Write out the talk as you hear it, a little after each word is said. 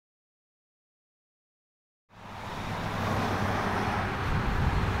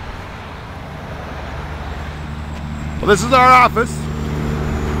Well, this is our office.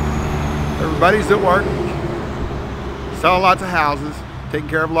 Everybody's at work, selling lots of houses, taking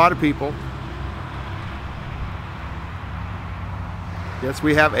care of a lot of people. Yes,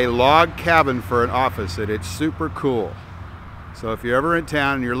 we have a log cabin for an office, and it's super cool. So if you're ever in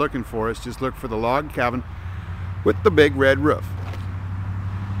town and you're looking for us, just look for the log cabin with the big red roof.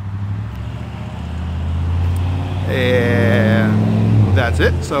 And that's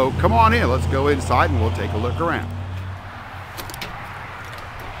it. So come on in. Let's go inside and we'll take a look around.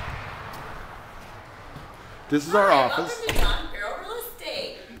 This is our office. Welcome to John Farrell Real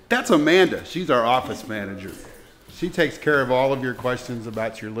Estate. That's Amanda. She's our office manager. She takes care of all of your questions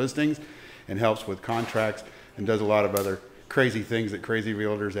about your listings and helps with contracts and does a lot of other crazy things that crazy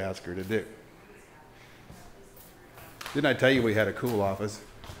realtors ask her to do. Didn't I tell you we had a cool office?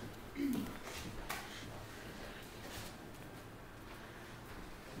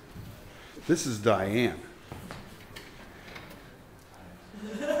 This is Diane.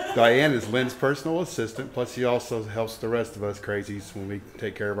 Diane is Lynn's personal assistant, plus she also helps the rest of us crazies when we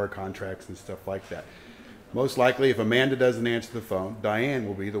take care of our contracts and stuff like that. Most likely, if Amanda doesn't answer the phone, Diane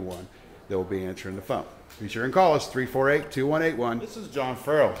will be the one that will be answering the phone. Be sure and call us, 348-2181. This is John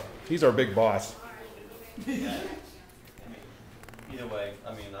Farrell. He's our big boss. Either way,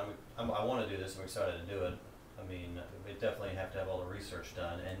 I mean, I want to do this. I'm excited to do it. I mean, we definitely have to have all the research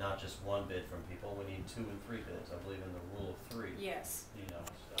done, and not just one bid from people. We need 2 and 3 bids. I believe in the rule of 3. Yes. You know.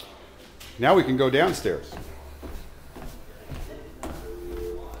 So. Now we can go downstairs.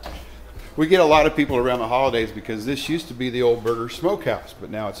 We get a lot of people around the holidays because this used to be the old Burger Smokehouse, but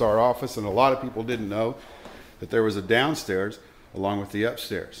now it's our office, and a lot of people didn't know that there was a downstairs along with the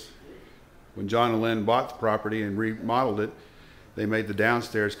upstairs. When John and Lynn bought the property and remodeled it, they made the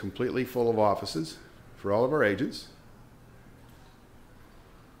downstairs completely full of offices for all of our agents.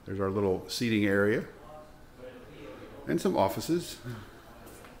 There's our little seating area and some offices.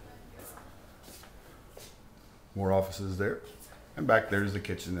 More offices there. And back there's the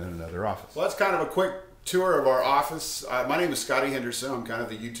kitchen and another office. Well, that's kind of a quick tour of our office. My name is Scotty Henderson. I'm kind of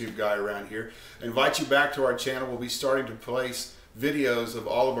the YouTube guy around here. I invite you back to our channel. We'll be starting to place videos of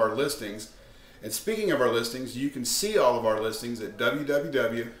all of our listings. And speaking of our listings, you can see all of our listings at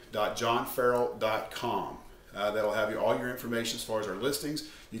www.johnfarrell.com. That'll have you all your information as far as our listings.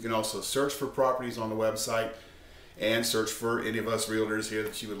 You can also search for properties on the website and search for any of us realtors here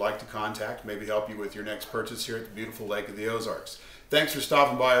that you would like to contact, maybe help you with your next purchase here at the beautiful Lake of the Ozarks. Thanks for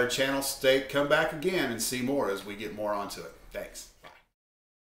stopping by our channel. Come back again and see more as we get more onto it. Thanks.